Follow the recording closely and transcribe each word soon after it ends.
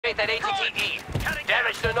Activate that ATTE.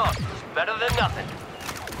 Damaged or not, it's better than nothing.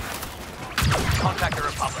 Contact the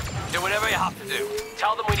Republic. Do whatever you have to do.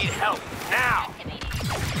 Tell them we need help, now!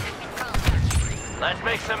 Let's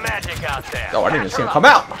make some magic out there. Oh, I didn't even see him come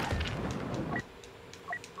out.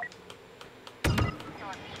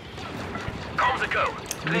 Comms a go.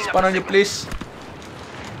 Can you spawn on you, please?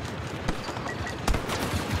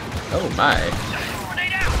 Oh my.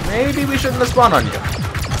 Maybe we shouldn't have spawned on you.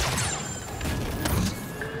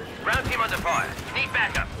 Ground team under fire. Need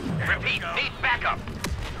backup. Repeat, need backup.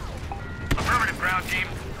 Affirmative, ground team.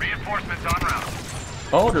 Reinforcements en route.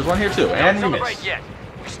 Oh, there's one here too, and we Don't missed. celebrate yet.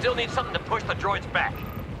 We still need something to push the droids back.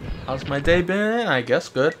 How's my day been? I guess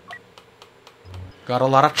good. Got a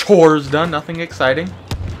lot of chores done, nothing exciting.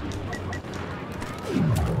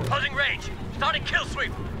 Closing range. Starting kill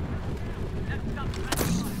sweep.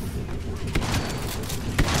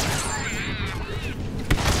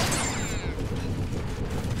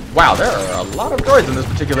 Wow, there are a lot of droids in this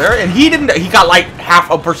particular area, and he got like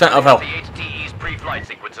 0.5% of health. The HTE's pre-flight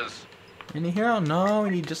sequences. Any hero? No, we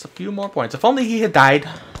need just a few more points. If only he had died.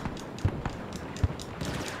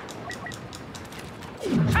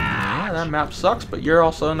 Yeah, that map sucks, but you're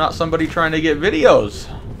also not somebody trying to get videos.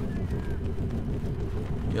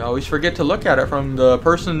 You always forget to look at it from the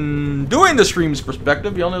person doing the stream's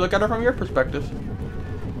perspective. You only look at it from your perspective.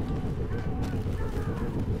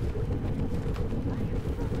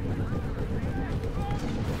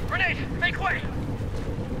 Grenade, make way.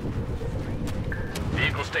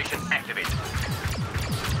 Vehicle station activated.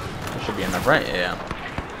 That should be enough, right? Yeah.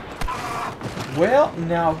 Well,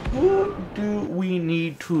 now who do we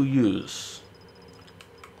need to use?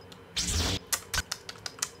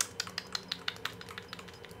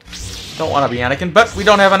 Don't want to be Anakin, but we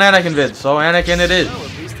don't have an Anakin vid, so Anakin it is. Well,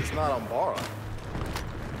 at least it's not on borrow.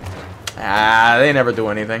 Ah, they never do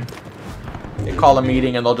anything. They call a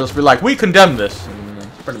meeting and they'll just be like, we condemn this. And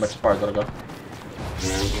that's pretty much as far as that'll go.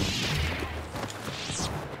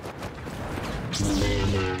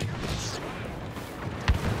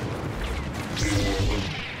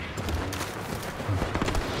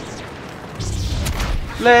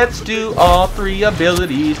 Let's do all 3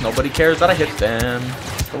 abilities. Nobody cares that I hit them.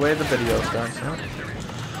 That's the way the video's done. So.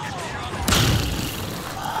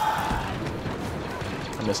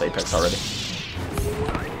 I miss Apex already.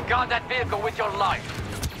 Guard that vehicle with your life.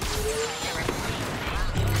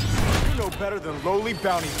 You know better than lowly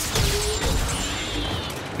bounty.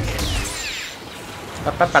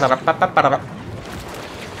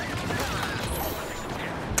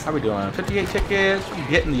 How we doing? 58 tickets. We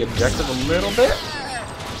getting the objective a little bit.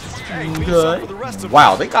 Good.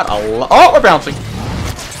 Wow, they got a lot. Oh, we're bouncing.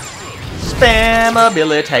 Spam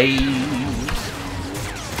abilities.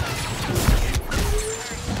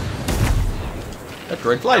 That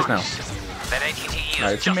droid flies now. That ATTE is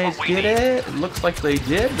Alright, just teammates what we get need. it. It looks like they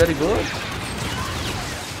did. Very good.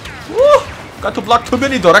 Woo! Got to block too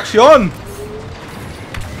many direction.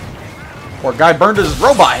 Poor guy burned his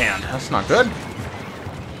robot hand. That's not good.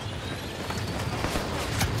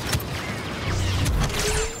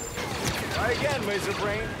 Try again, laser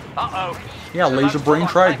brain. Uh-oh. Yeah, laser brain,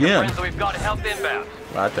 try again. So we've got help inbound.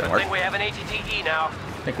 Well, that didn't Good work. thing we have an ATTE now.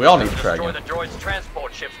 I think we all need to try Destroy again. the droids'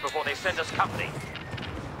 transport ships before they send us company.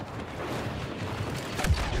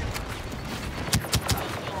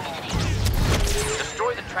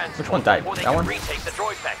 Destroy the transport Which one died? before they That can one? retake the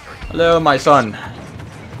droid factory. Hello, my son.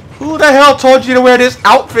 Who the hell told you to wear this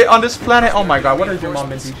outfit on this planet? Oh my god, what has your mom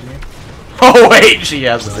been teaching you? Oh wait, she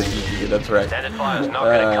has been teaching you, that's right. Standard fire's not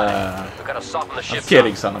gonna cut it. We've got to soften the I'm ship.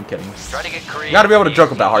 kidding, son, I'm kidding. Try to get creative. You gotta be able to joke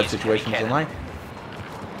about hard Easy, situations in life.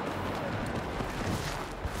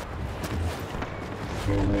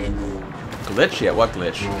 Glitch? Yeah, what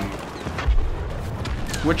glitch?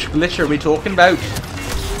 Which glitch are we talking about?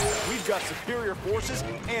 We've got superior forces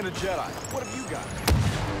and a Jedi. What have you got?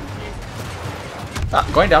 Ah,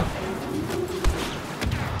 going down.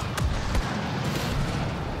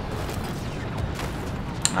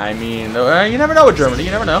 I mean, you never know with Germany, you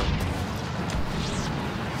never know.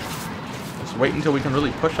 Just wait until we can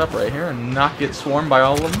really push up right here and not get swarmed by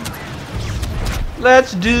all of them.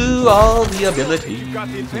 Let's do all the abilities. You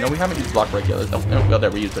know, we haven't used block break yet. Oh, well, there,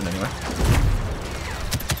 we used it anyway.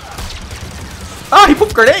 Ah, he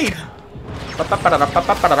pooped grenade! Oh,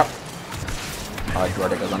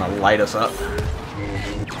 Jordan is gonna light us up.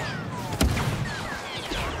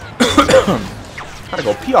 Gotta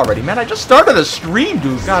go pee already, man. I just started a stream,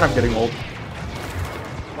 dude. God, I'm getting old.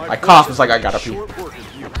 My cough is like I gotta pee.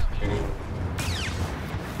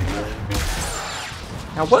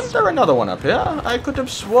 Now, wasn't there another one up here? I could have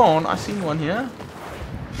sworn I seen one here.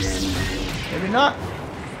 Maybe not.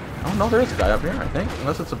 Oh no, there is a guy up here, I think.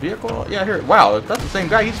 Unless it's a vehicle. Yeah, here. Wow, if that's the same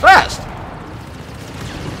guy, he's fast.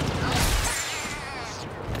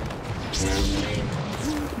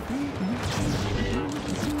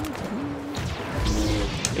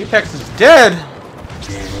 Apex is dead.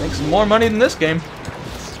 Makes more money than this game.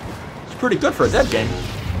 It's pretty good for a dead game.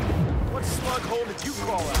 What slug hole did you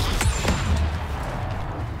crawl out?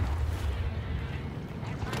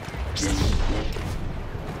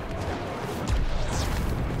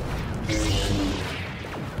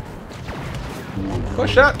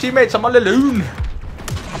 Push out, teammates. I'm all alone.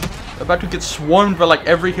 About to get swarmed by like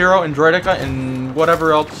every hero in Droidica and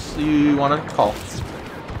whatever else you want to call.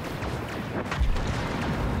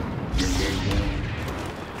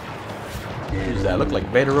 Who's that? Look like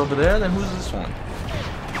Vader over there. Then who's this one?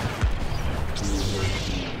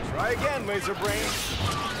 Try again, laser brain.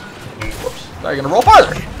 Whoops. Now you're gonna roll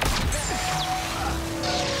farther.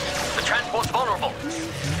 The transport's vulnerable.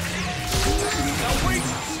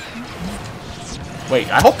 Wait,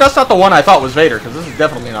 I hope that's not the one I thought was Vader, because this is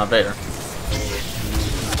definitely not Vader.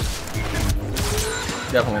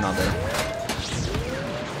 Definitely not Vader.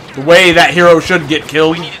 The way that hero should get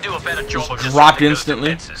killed. We need to do a better job of Dropped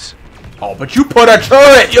instantly. Oh, but you put a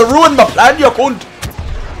turret! You ruined my plan, you cunt!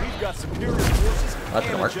 We've got superior forces That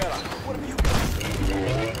didn't and a work. Jedi. What have you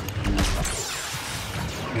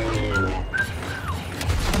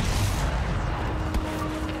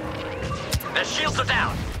got? Their shields are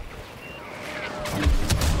down.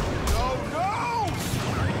 No!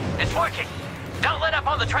 It's working. Don't let up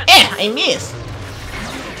on the transport. I missed!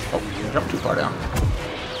 Oh, you jumped too far down.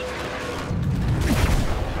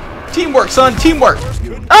 Teamwork, son! Teamwork!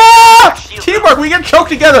 Ah! Teamwork! We get choked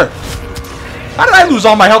together! How did I lose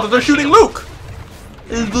all my health if they're shooting Luke?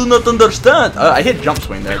 I do not understand. I hit jump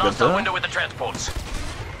swing there. We Good lost our stuff. window with the transports.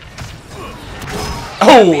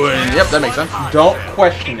 Oh, yep, that makes sense. Don't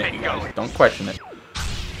question it, you guys. Don't question it.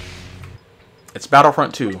 It's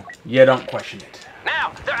Battlefront 2. Yeah, don't question it.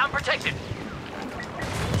 Now they're unprotected.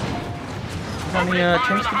 Got any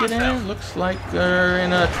tanks to get in? Looks like they're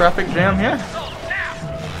in a traffic jam here.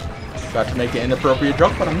 About to make an inappropriate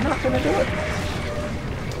joke, but I'm not gonna do it.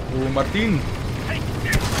 Oh, Martin.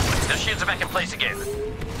 Their shields are back in place again.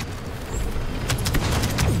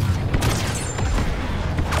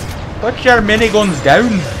 Put your miniguns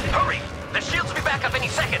down. Hurry! The shields will be back up any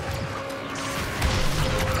second.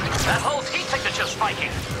 That whole heat signature's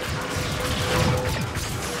spiking.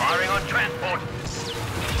 Firing on transport.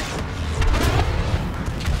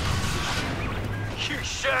 You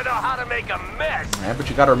sure know how to make a mess. Yeah, but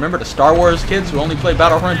you gotta remember, the Star Wars kids who only play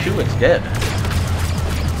Battlefront 2, it's dead.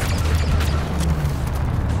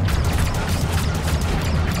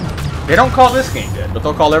 They don't call this game dead, but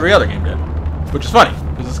they'll call every other game dead. Which is funny,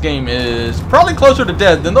 because this game is probably closer to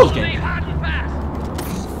dead than those games.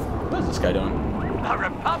 What is this guy doing? The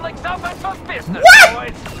Republic's open for business,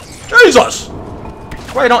 What? boys. Jesus!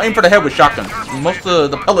 That's why you don't aim for the head with shotguns. Most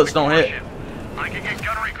of the pellets don't hit. I can get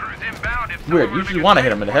gunnery crews inbound if Weird, usually want to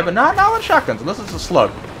hit him in the head, but not with shotguns, unless it's a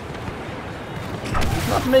slug. Does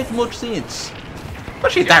not make much sense.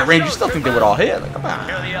 Especially at that range, you still think they would all hit. Like, come on.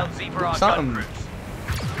 Clear the LZ for our Something. gun crews.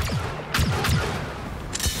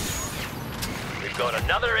 We've got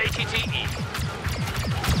another ATTE.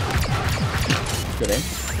 Good aim.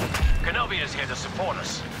 Kenobi is here to support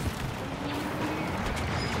us.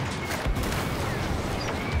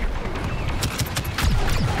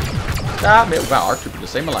 Ah, man, wow, our trooper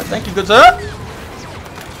just saved my life. Thank you, good sir.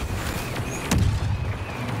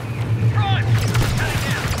 Run!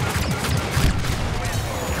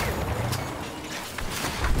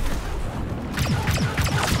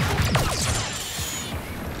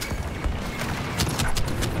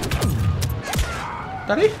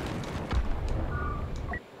 Daddy?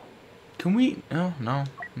 Can we? Oh, no.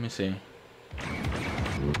 Let me see.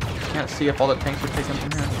 Can't see if all the tanks are taken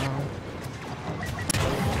from here. No.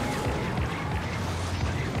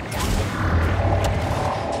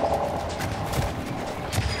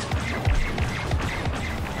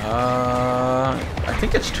 I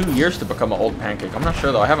think it's 2 years to become an old pancake. I'm not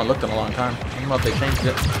sure though. I haven't looked in a long time. I don't know if they changed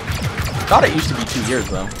it. Thought it used to be 2 years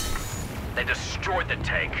though. They destroyed the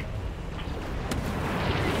tank.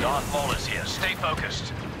 Darth Maul is here. Stay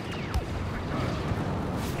focused.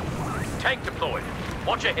 Tank deployed.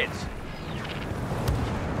 Watch your hits.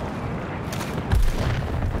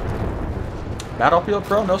 Battlefield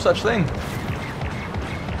Pro? No such thing.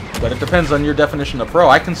 But it depends on your definition of pro.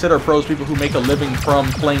 I consider pros people who make a living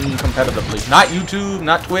from playing competitively. Not YouTube,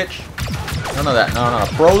 not Twitch. None of that. No.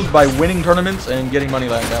 Pros by winning tournaments and getting money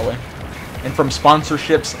like that way. And from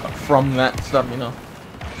sponsorships from that stuff, you know.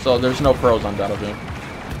 So there's no pros on Battlefield.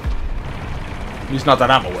 least not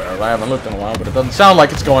that I'm aware of. I haven't looked in a while, but it doesn't sound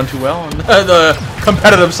like it's going too well on the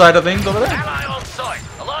competitive side of things over there. Ally on site.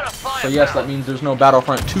 A lot of fire. So yes, that means there's no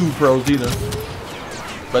Battlefront 2 pros either.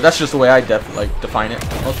 But that's just the way I define it.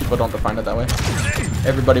 Most people don't define it that way.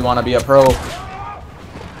 Everybody want to be a pro.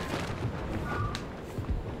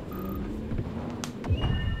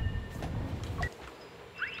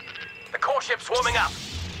 The core ship's warming up.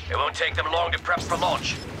 It won't take them long to prep for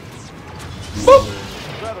launch. Boop.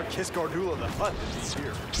 I'd rather kiss Gardula the Hutt than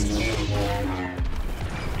be here.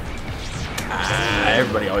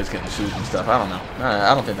 Everybody always getting sued and stuff. I don't know.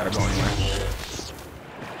 I don't think that'll go anywhere.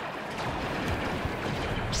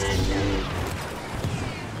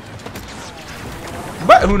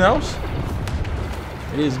 But who knows?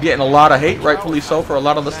 It is getting a lot of hate, rightfully so, for a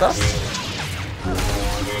lot of the stuff.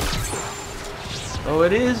 So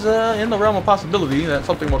it is in the realm of possibility that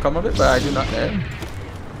something will come of it, but I do not know.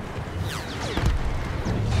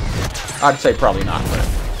 I'd say probably not. But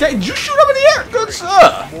did you shoot up in the air? Good sir.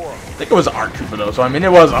 I think it was an ARC trooper though, so I mean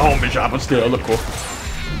it was a homing shot, but still, it looked cool.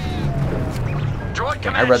 Droid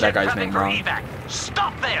I read that guy's name wrong. Evac.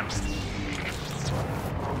 Stop them!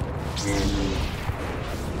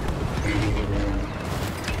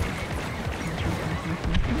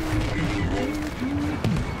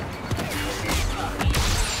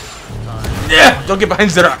 Yeah, don't get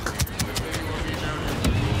behind the rock.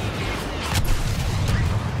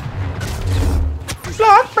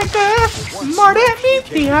 Blockbreaker, more than meets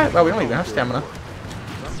the eye. Well, we don't even have stamina.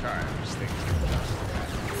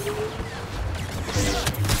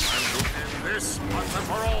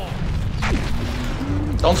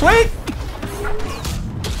 Don't swing!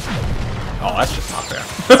 Oh, that's just not fair.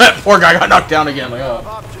 That poor guy got knocked down again. Like,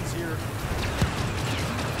 oh.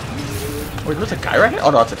 Wait, there's a guy right here?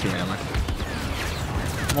 Oh, no, that's a teammate.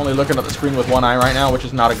 I'm only looking at the screen with one eye right now, which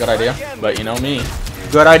is not a good idea. But you know me.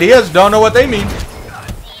 Good ideas don't know what they mean.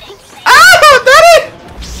 Ah!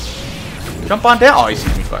 Daddy! Jump on down. Oh, he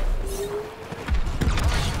sees me. Fuck.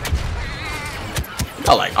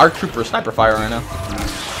 I like ARC Trooper sniper fire right now.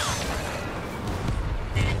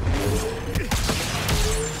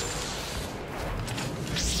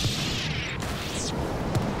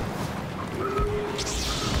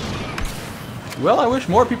 Well, I wish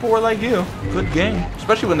more people were like you. Good game.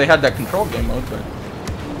 Especially when they had that control game mode, but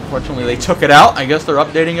unfortunately they took it out. I guess they're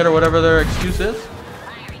updating it or whatever their excuse is.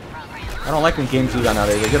 I don't like when games do that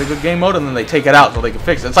nowadays. They get a good game mode and then they take it out so they can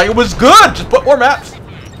fix it. It's like, it was good! Just put more maps!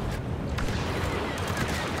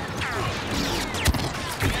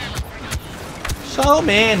 So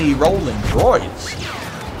many rolling droids.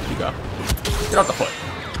 Here you go. Get off the foot.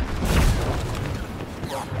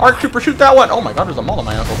 ARC Trooper, shoot that one! Oh my god, there's a mole on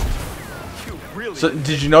my ankle. So,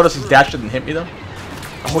 did you notice his dash didn't hit me though?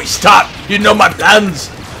 Oh, he stopped! You know my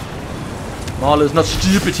plans! Maul is not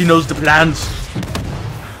stupid, he knows the plans.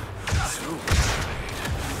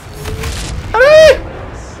 Hey!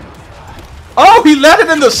 Oh, he landed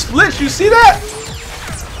in the splits, you see that?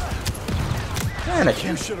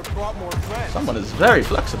 Anakin. Someone is very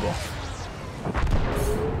flexible.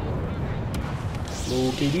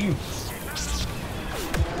 Slow KD.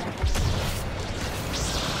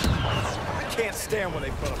 Can't stand when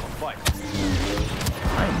they put up a fight.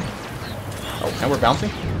 Oh, and we're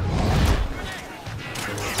bouncing?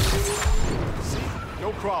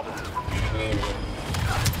 No problem.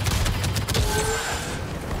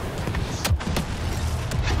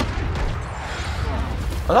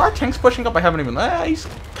 Are our tanks pushing up? I haven't even... he's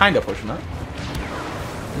kind of pushing up.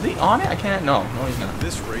 Is he on it? I can't... No, he's not.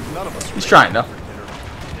 This rate, none of us. He's trying, though.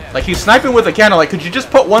 Like, he's sniping with a cannon. Like, could you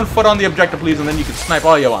just put one foot on the objective, please, and then you can snipe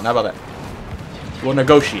all you want? How about that? We'll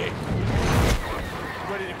negotiate.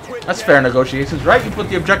 That's fair negotiations, right? You put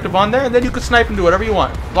the objective on there, and then you can snipe and do whatever you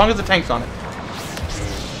want, as long as the tank's on it.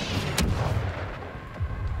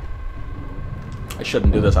 I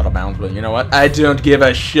shouldn't do this out of bounds, but you know what? I don't give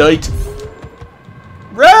a shit.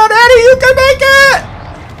 Run, Eddie! You can make it!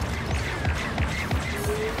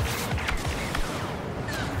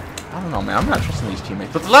 I don't know, man. I'm not trusting these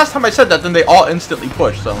teammates. But the last time I said that, then they all instantly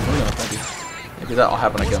pushed, so we're gonna maybe that'll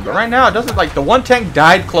happen again. But right now, it doesn't, like, the one tank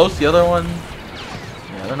died close, the other one...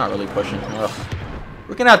 Yeah, they're not really pushing. Ugh.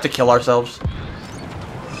 We're gonna have to kill ourselves.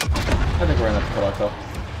 I think we're gonna have to kill ourselves.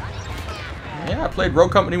 Yeah, I played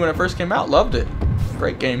Rogue Company when it first came out. Loved it.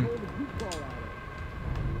 Great game.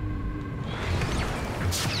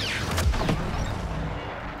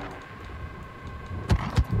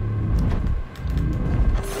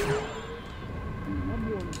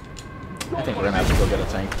 I think we're gonna have to go get a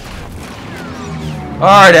tank.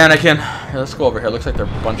 Alright, Anakin. Here, let's go over here. Looks like they're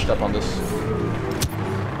bunched up on this.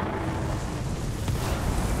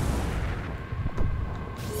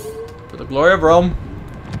 For the glory of Rome.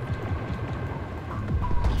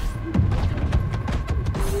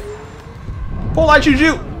 Pull, I shoot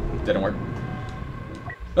you. Didn't work.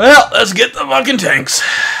 Well, let's get the fucking tanks.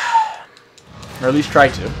 Or at least try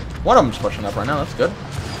to. One of them's pushing up right now. That's good.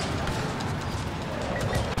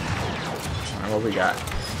 Alright, what we got?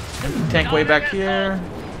 Empty tank way back here.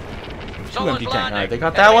 Two empty tank. Alright, they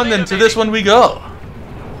got that one. Then to this one we go.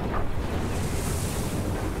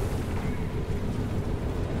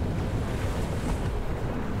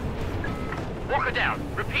 Walker down.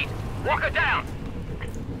 Repeat. Walker down.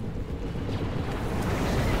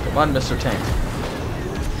 Come on, Mr. Tank.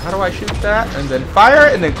 How do I shoot that? And then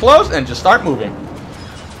fire, and then close, and just start moving.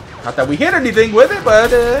 Not that we hit anything with it,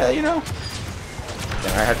 but, you know.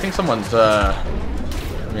 Yeah, I think someone's, let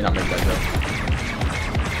me not make that joke.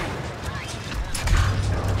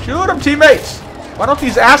 Shoot them, teammates! Why don't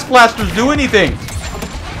these ass blasters do anything?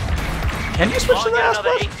 Can you switch to the ass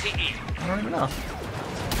blaster? I don't even know. I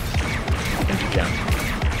think you can.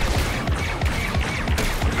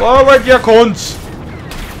 Forward, you cunts!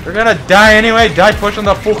 You're gonna die anyway. Die pushing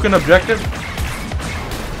the fucking objective.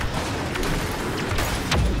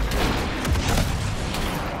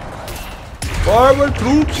 Forward,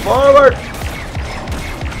 troops, forward!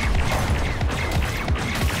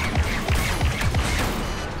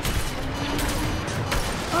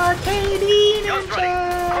 Guns ready.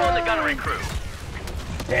 Call in the gunnery crew.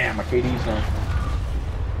 Damn, ArcAD's now.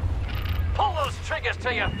 Pull those triggers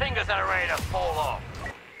till your fingers are ready to fall off.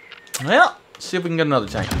 Well, see if we can get another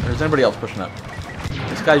tank. Or is anybody else pushing up?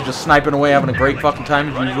 This guy's just sniping away, having a great fucking time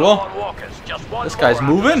as usual. This guy's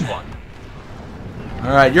moving.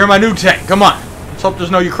 Alright, you're my new tank. Come on. Let's hope there's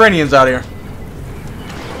no Ukrainians out here.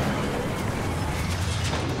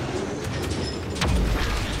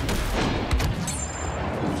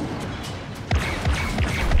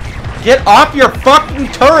 Get off your fucking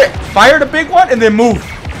turret! Fire the big one and then move.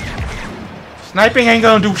 Sniping ain't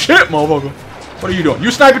gonna do shit, motherfucker. What are you doing? You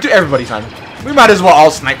snipe it to everybody, Simon. We might as well all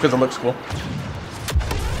snipe because it looks cool.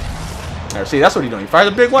 There, see, that's what he's doing. You fire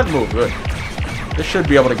the big one, move. Good. This should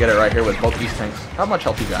be able to get it right here with both these tanks. How much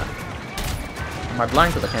health you got? Am I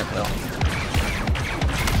blind? Because I can't tell.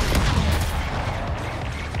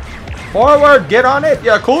 Forward! Get on it,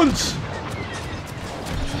 ya coons!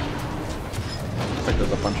 I think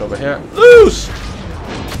there's a bunch over here. Loose!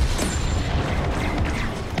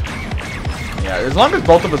 Yeah, as long as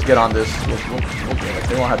both of us get on this, we'll get it.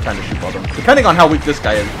 They won't have time to shoot both of them. Depending on how weak this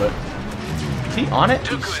guy is, but... Is he on it?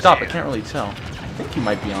 He's stopped. I can't really tell. I think he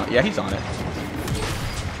might be on it. Yeah, he's on it.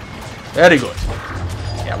 Very good.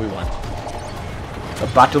 Yeah, we won. The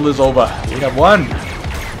battle is over. We have won.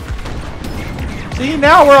 See,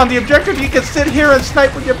 now we're on the objective. You can sit here and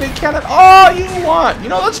snipe with your big cannon all you want. You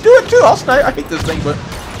know, let's do it too. I'll snipe. I hate this thing, but...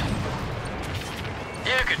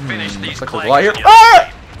 You could finish these looks like there's a lot here.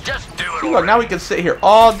 Ah! Just do it. See, look, now we can sit here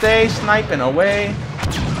all day sniping away.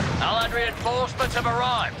 Allied reinforcements have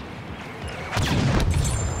arrived.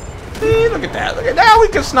 See, look at that. Look at now we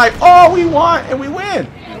can snipe all we want and we win.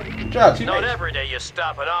 Good job, teammates. Not every day you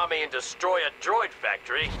stop an army and destroy a droid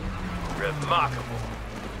factory. Remarkable.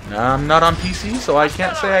 I'm not on PC, so I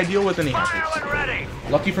can't say I deal with any hackers.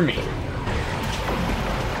 Lucky for me.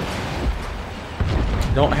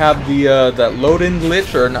 Don't have the that load-in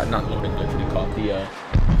glitch, or not load-in glitch. What do you call it?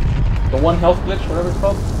 The one health glitch, whatever it's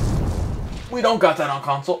called. We don't got that on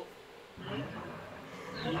console.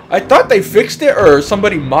 I thought they fixed it, or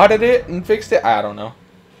somebody modded it and fixed it. I don't know.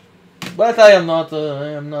 But I am not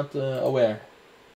aware.